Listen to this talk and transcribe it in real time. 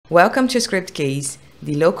Welcome to Scriptcase,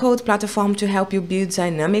 the low-code platform to help you build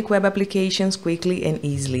dynamic web applications quickly and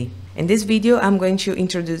easily. In this video, I'm going to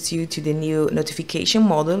introduce you to the new notification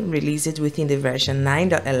model released within the version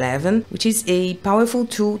 9.11, which is a powerful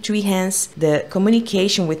tool to enhance the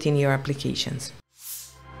communication within your applications.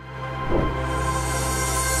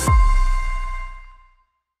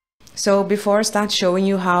 So before I start showing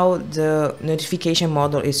you how the notification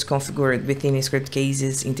model is configured within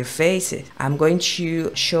Scriptcase's interface, I'm going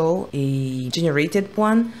to show a generated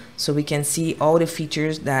one so we can see all the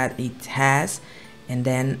features that it has. And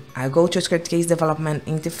then I'll go to Scriptcase development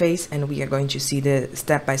interface and we are going to see the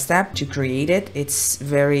step-by-step to create it. It's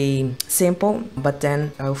very simple, but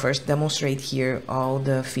then I'll first demonstrate here all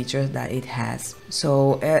the features that it has.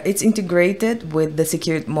 So it's integrated with the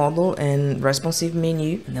security model and responsive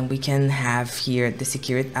menu. And then we can have here the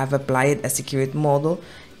security. I've applied a security model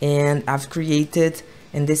and I've created,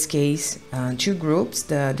 in this case, two groups,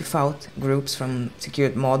 the default groups from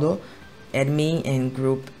security model, admin and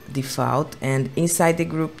group default, and inside the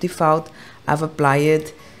group default I've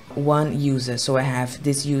applied one user. So I have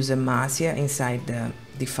this user Marcia inside the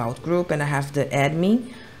default group, and I have the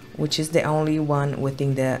admin, which is the only one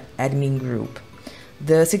within the admin group.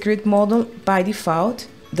 The security model by default,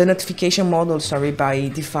 the notification model, sorry, by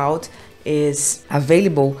default is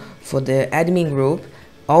available for the admin group.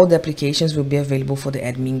 All the applications will be available for the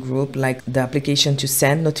admin group, like the application to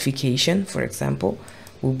send notification, for example,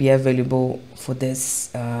 will be available for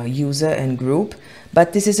this user and group.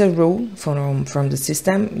 But this is a rule from the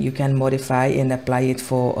system. You can modify and apply it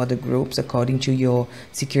for other groups according to your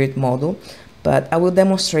security model. But I will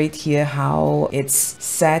demonstrate here how it's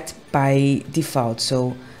set by default.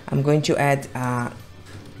 So I'm going to add a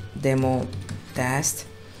demo test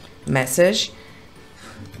message.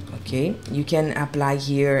 Okay, you can apply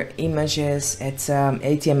here images. It's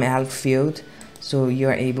HTML field. So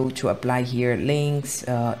you're able to apply here links,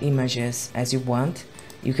 images as you want.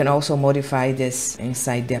 You can also modify this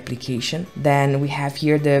inside the application. Then we have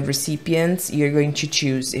here the recipients. You're going to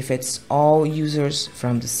choose if it's all users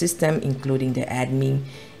from the system, including the admin,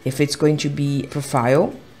 if it's going to be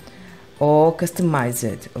profile or customize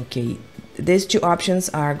it. Okay, these two options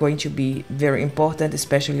are going to be very important,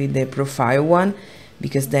 especially the profile one,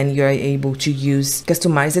 because then you are able to use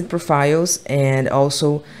customized profiles, and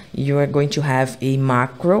also you are going to have a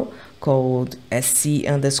macro called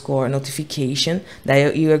sc_notification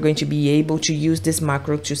that you are going to be able to use this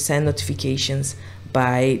macro to send notifications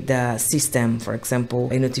by the system. For example,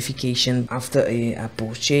 a notification after a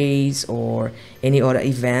purchase or any other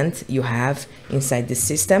event you have inside the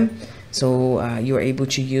system. So you are able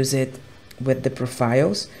to use it with the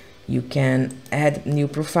profiles. You can add new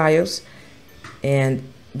profiles, and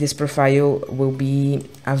this profile will be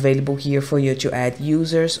available here for you to add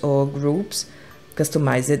users or groups,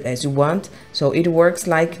 customize it as you want. So it works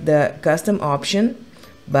like the custom option,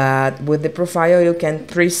 but with the profile you can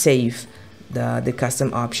pre-save the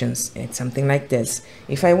custom options. It's something like this.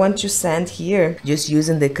 If I want to send here just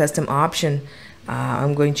using the custom option,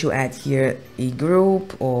 I'm going to add here a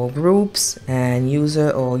group or groups and user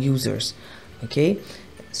or users. Okay,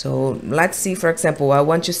 so let's see, for example, I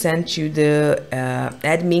want to send to the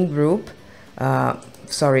admin group,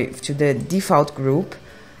 to the default group.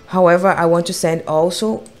 However, I want to send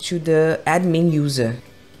also to the admin user.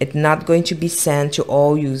 It's not going to be sent to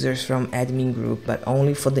all users from admin group, but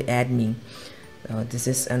only for the admin. This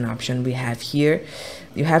is an option we have here.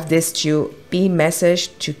 You have this to pin message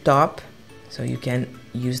to top, so you can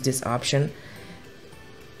use this option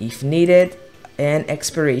if needed, and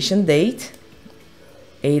expiration date.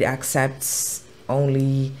 It accepts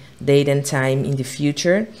only date and time in the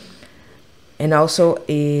future, and also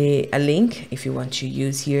a link. If you want to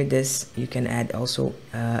use here this, you can add also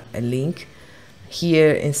a link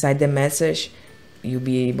here inside the message. You'll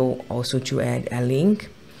be able also to add a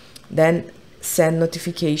link. Then send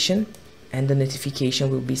notification, and the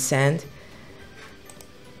notification will be sent.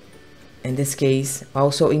 In this case,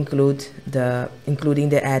 also including the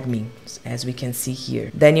admin, as we can see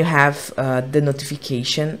here. Then you have the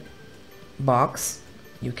notification box.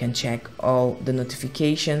 You can check all the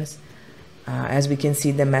notifications. As we can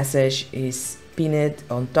see, the message is pinned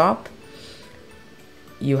on top.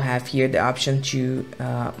 You have here the option to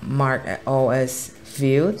mark all as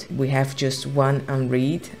viewed. We have just one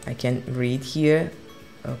unread. I can read here.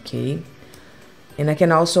 Okay, and I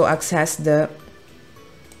can also access the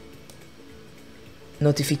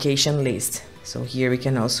notification list. So here we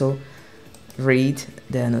can also read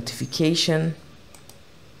the notification.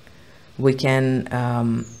 We can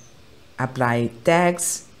apply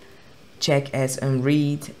tags, check as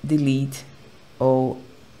unread, delete, or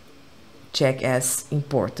check as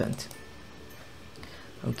important.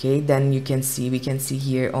 Okay, then we can see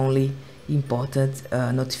here only important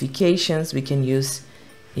notifications. We can use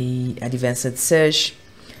a advanced search,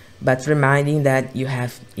 but reminding that you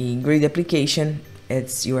have a grid application,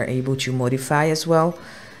 you are able to modify as well.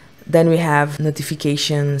 Then we have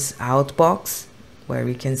notifications outbox, where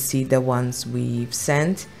we can see the ones we've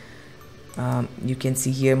sent. You can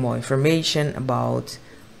see here more information about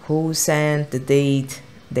who sent, the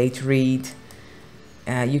date read.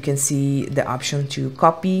 You can see the option to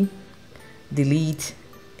copy, delete,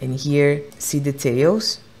 and here see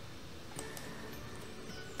details.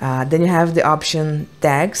 Then you have the option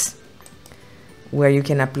tags, where you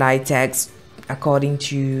can apply tags according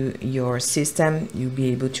to your system. You'll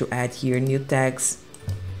be able to add here new tags,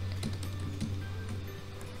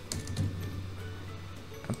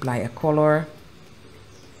 apply a color,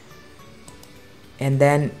 and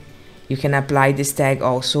then you can apply this tag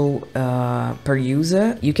also per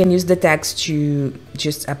user. You can use the tags to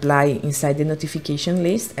just apply inside the notification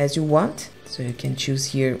list as you want. So you can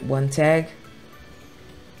choose here one tag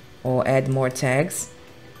or add more tags.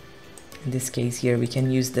 In this case here, we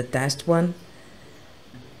can use the test one.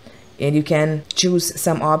 And you can choose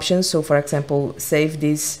some options. So for example, save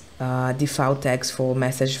these default tags for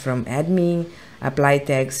message from admin, apply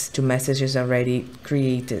tags to messages already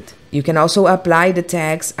created. You can also apply the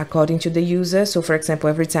tags according to the user. So for example,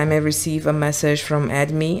 every time I receive a message from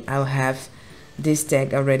admin, I'll have this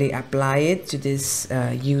tag already applied to this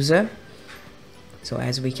user. So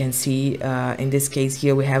as we can see, in this case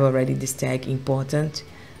here, we have already this tag important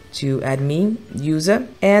to admin user.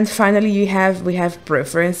 And finally, we have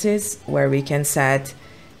preferences, where we can set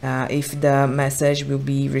if the message will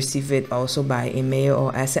be received also by email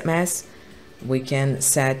or SMS. We can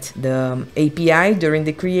set the API during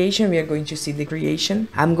the creation. We are going to see the creation.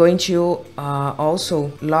 I'm going to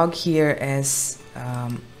also log here as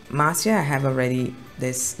Marcia. I have already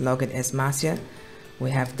this logged as Marcia.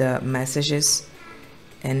 We have the messages,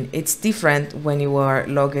 and it's different when you are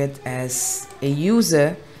logged as a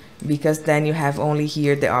user, because then you have only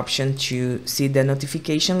here the option to see the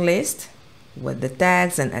notification list with the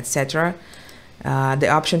tags and etc. The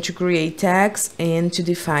option to create tags and to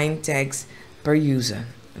define tags per user.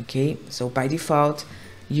 Okay, so by default,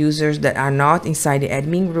 users that are not inside the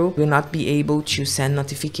admin group will not be able to send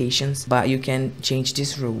notifications, but you can change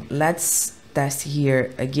this rule. Let's test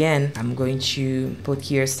here again. I'm going to put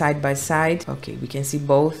here side by side. Okay, we can see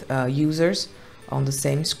both users on the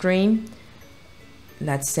same screen.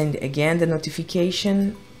 Let's send again the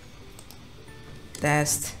notification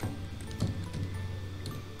test.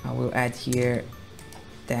 I will add here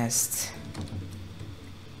test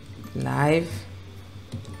live,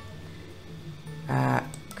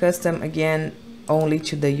 custom again only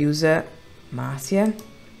to the user Marcia,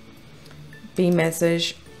 pin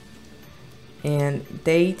message and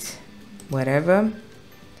date, whatever,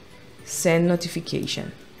 send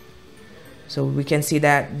notification. So we can see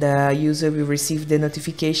that the user will receive the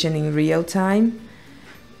notification in real time,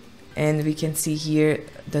 and we can see here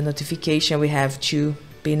the notification. We have two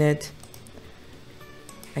pinned.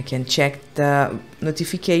 I can check the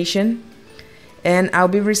notification, and I'll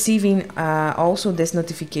be receiving also this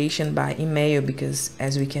notification by email, because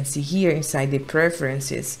as we can see here inside the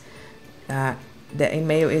preferences, the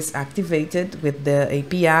email is activated with the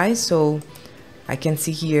API. So I can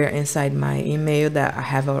see here inside my email that I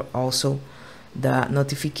have also the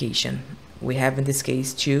notification. We have in this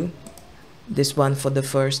case two, this one for the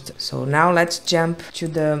first. So now let's jump to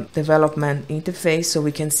the development interface so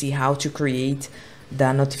we can see how to create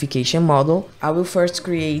the notification model. I will first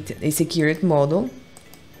create a secured model.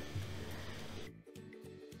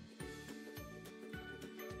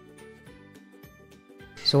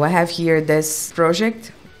 So I have here this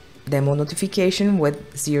project, demo notification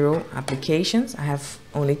with 0 applications. I have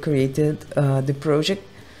only created the project,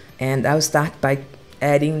 and I'll start by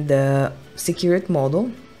adding the secured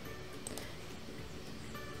model.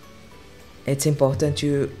 It's important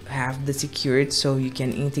to have the secured so you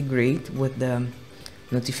can integrate with the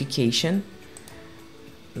notification.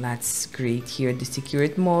 Let's create here the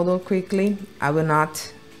secured model quickly. I will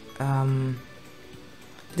not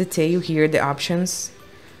detail here the options.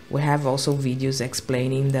 We have also videos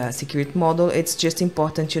explaining the secured model. It's just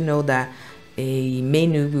important to know that a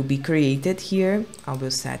menu will be created here. I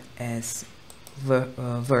will set as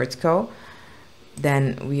vertical.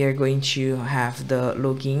 Then we are going to have the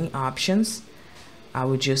login options. I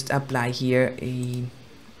will just apply here a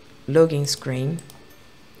login screen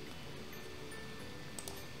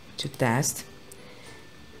to test.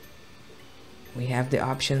 We have the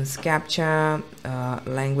options CAPTCHA,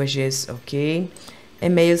 languages, okay,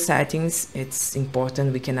 Email settings, it's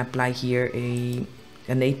important we can apply here an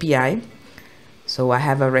API. So I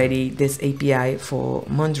have already this API for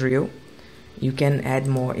Mondrill. You can add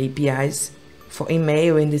more APIs. For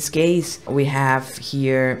email, in this case, we have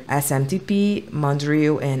here SMTP,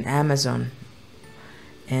 Mondrill, and Amazon.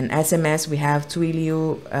 And SMS, we have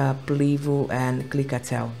Twilio, Plivo, and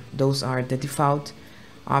Clickatel. Those are the default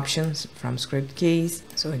options from Scriptcase.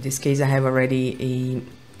 So in this case, I have already an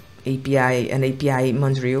API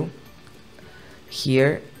Mondrill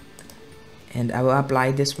here, and I will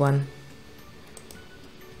apply this one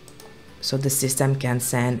so the system can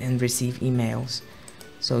send and receive emails.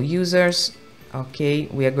 So users, okay,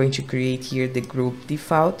 we are going to create here the group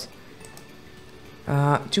default.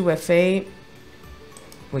 2FA,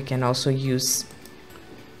 we can also use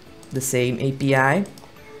the same API.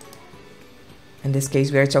 In this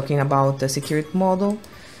case, we are talking about the security model.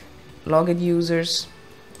 Logged users,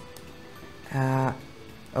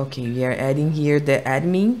 okay, we are adding here the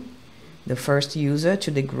admin, the first user,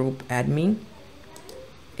 to the group admin,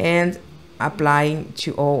 and applying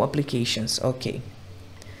to all applications. Okay,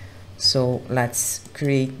 so let's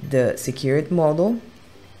create the security model.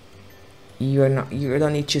 You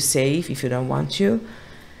don't need to save if you don't want to.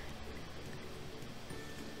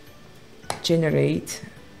 Generate.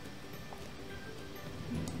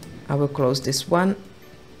 I will close this one,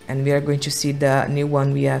 and we are going to see the new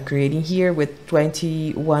one we are creating here with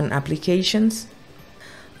 21 applications.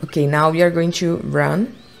 Okay, now we are going to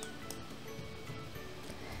run,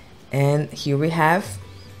 and here we have,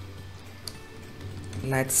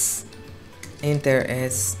 let's enter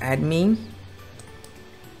as admin,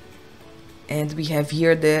 and we have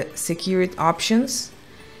here the security options,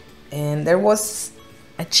 and there was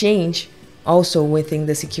a change also within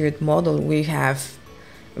the security model. We have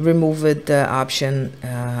removed the option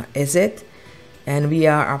exit, and we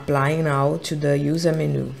are applying now to the user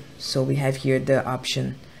menu. So we have here the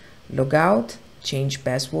option logout, change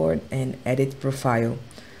password, and edit profile.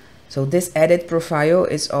 So this edit profile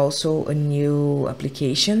is also a new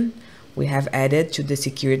application we have added to the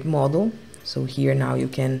security model. So here now you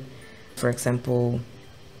can, for example,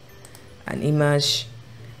 an image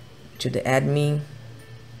to the admin,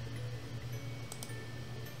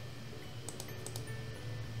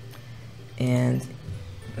 and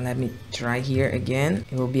let me try here again.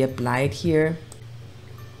 It will be applied here,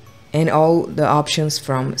 and all the options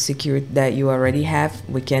from security that you already have,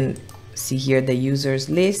 we can see here the users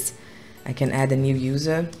list. I can add a new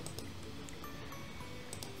user.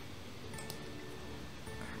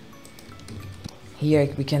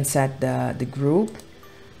 Here we can set the group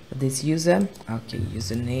for this user. Okay,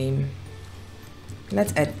 username,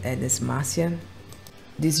 let's add this Marcia.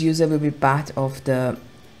 This user will be part of the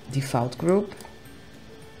default group.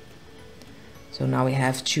 So now we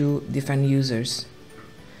have two different users.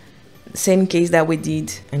 Same case that we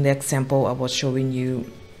did in the example I was showing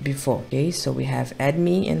you before. Okay, so we have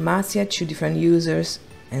admin and Marcia, two different users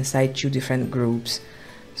inside two different groups.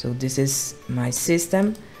 So this is my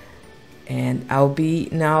system, and I'll be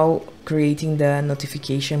now creating the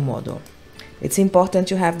notification model. It's important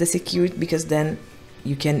to have the security because then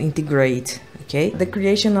you can integrate. Okay, the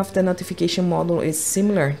creation of the notification model is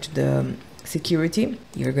similar to the security.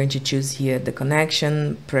 You're going to choose here the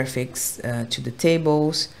connection prefix to the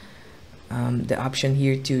tables, the option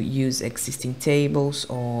here to use existing tables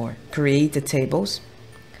or create the tables.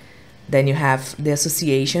 Then you have the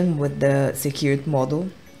association with the security model,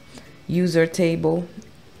 user table.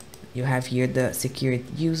 You have here the security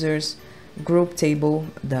users, group table,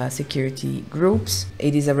 the security groups.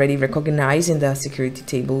 It is already recognizing the security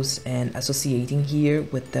tables and associating here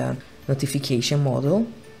with the notification model.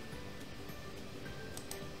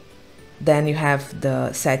 Then you have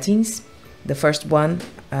the settings. The first one,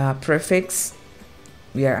 prefix.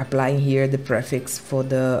 We are applying here the prefix for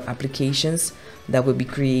the applications that will be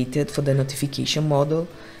created for the notification model,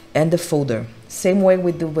 and the folder. Same way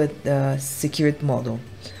we do with the security model.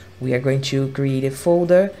 We are going to create a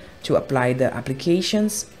folder to apply the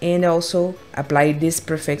applications and also apply this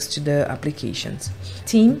prefix to the applications.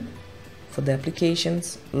 Team for the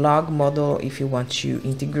applications, log model if you want to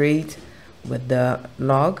integrate with the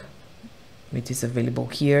log, which is available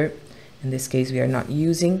here. In this case, we are not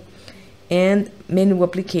using. And menu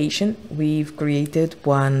application, we've created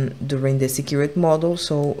one during the security model,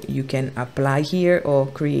 so you can apply here or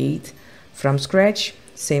create from scratch.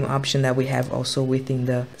 Same option that we have also within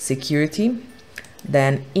the security.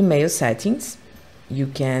 Then email settings, you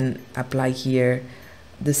can apply here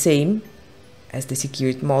the same as the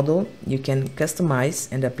security model. You can customize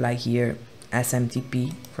and apply here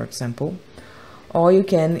SMTP, for example, or you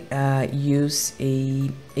can use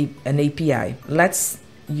an API. Let's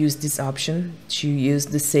use this option to use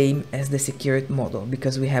the same as the security model,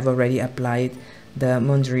 because we have already applied the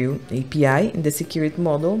Mondrian API in the security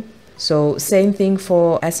model. So same thing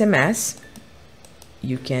for SMS.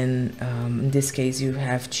 You can, in this case, you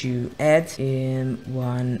have to add in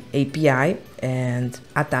one API and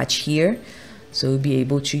attach here. So you'll be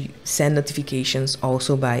able to send notifications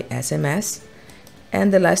also by SMS.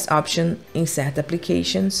 And the last option, insert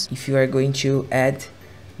applications. If you are going to add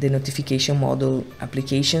the notification model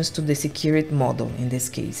applications to the security model in this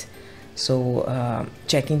case. So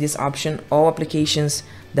checking this option, all applications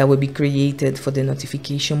that will be created for the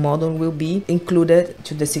notification model will be included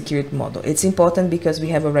to the security model. It's important because we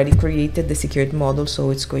have already created the security model,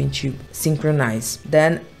 so it's going to synchronize.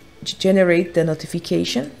 Then to generate the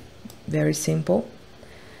notification, very simple.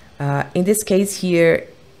 In this case here,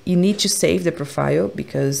 you need to save the profile,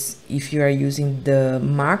 because if you are using the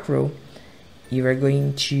macro, you are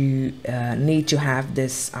going to need to have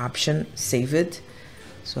this option saved.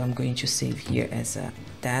 So I'm going to save here as a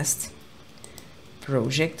test.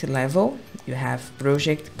 Project level, you have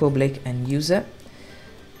project, public and user.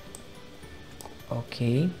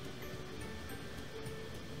 Okay.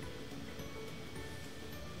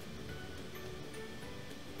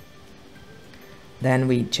 Then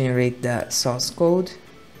we generate the source code.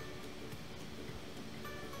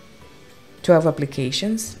 12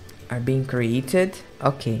 applications are being created.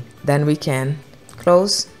 Okay, then we can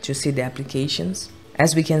close to see the applications.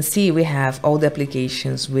 As we can see, we have all the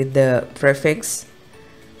applications with the prefix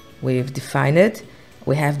we've defined.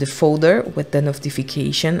 We have the folder with the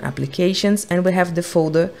notification applications, and we have the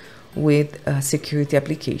folder with security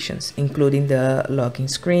applications, including the login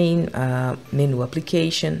screen, menu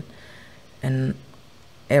application, and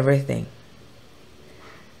everything.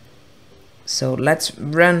 So let's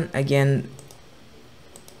run again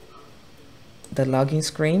the login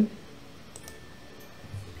screen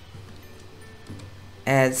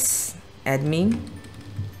as admin.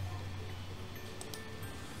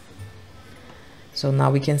 So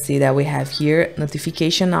now we can see that we have here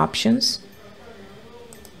notification options,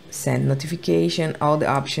 send notification, all the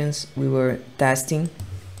options we were testing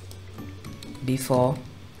before.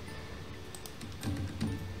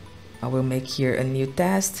 I will make here a new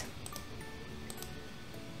test.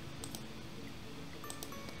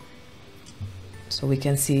 So we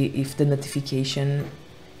can see if the notification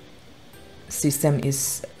system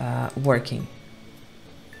is working.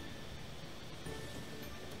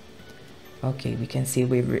 Okay, we can see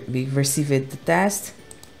we've received the test.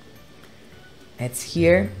 It's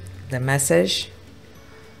here, the message.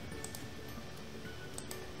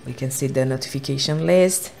 We can see the notification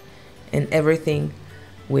list and everything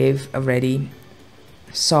we've already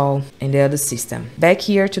saw in the other system. Back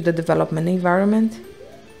here to the development environment.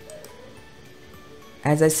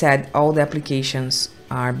 As I said, all the applications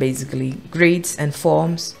are basically grids and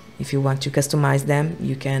forms. If you want to customize them,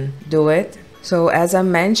 you can do it. So as I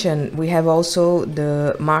mentioned, we have also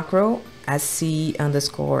the macro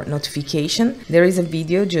sc_notification. There is a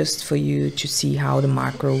video just for you to see how the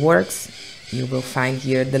macro works. You will find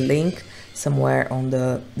here the link somewhere on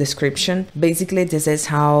the description. Basically, this is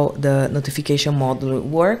how the notification module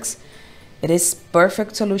works. It is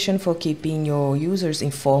perfect solution for keeping your users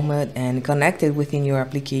informed and connected within your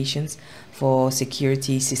applications for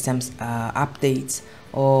security systems updates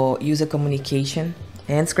or user communication.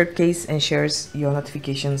 And Scriptcase ensures your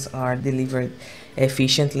notifications are delivered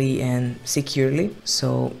efficiently and securely.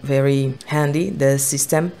 So very handy, the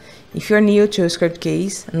system. If you're new to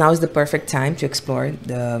Scriptcase, now is the perfect time to explore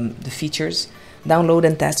the features. Download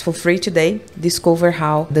and test for free today. Discover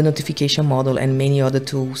how the notification model and many other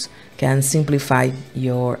tools can simplify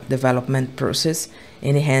your development process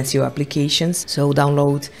and enhance your applications. So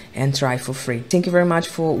download and try for free. Thank you very much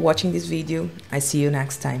for watching this video. I see you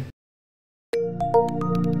next time.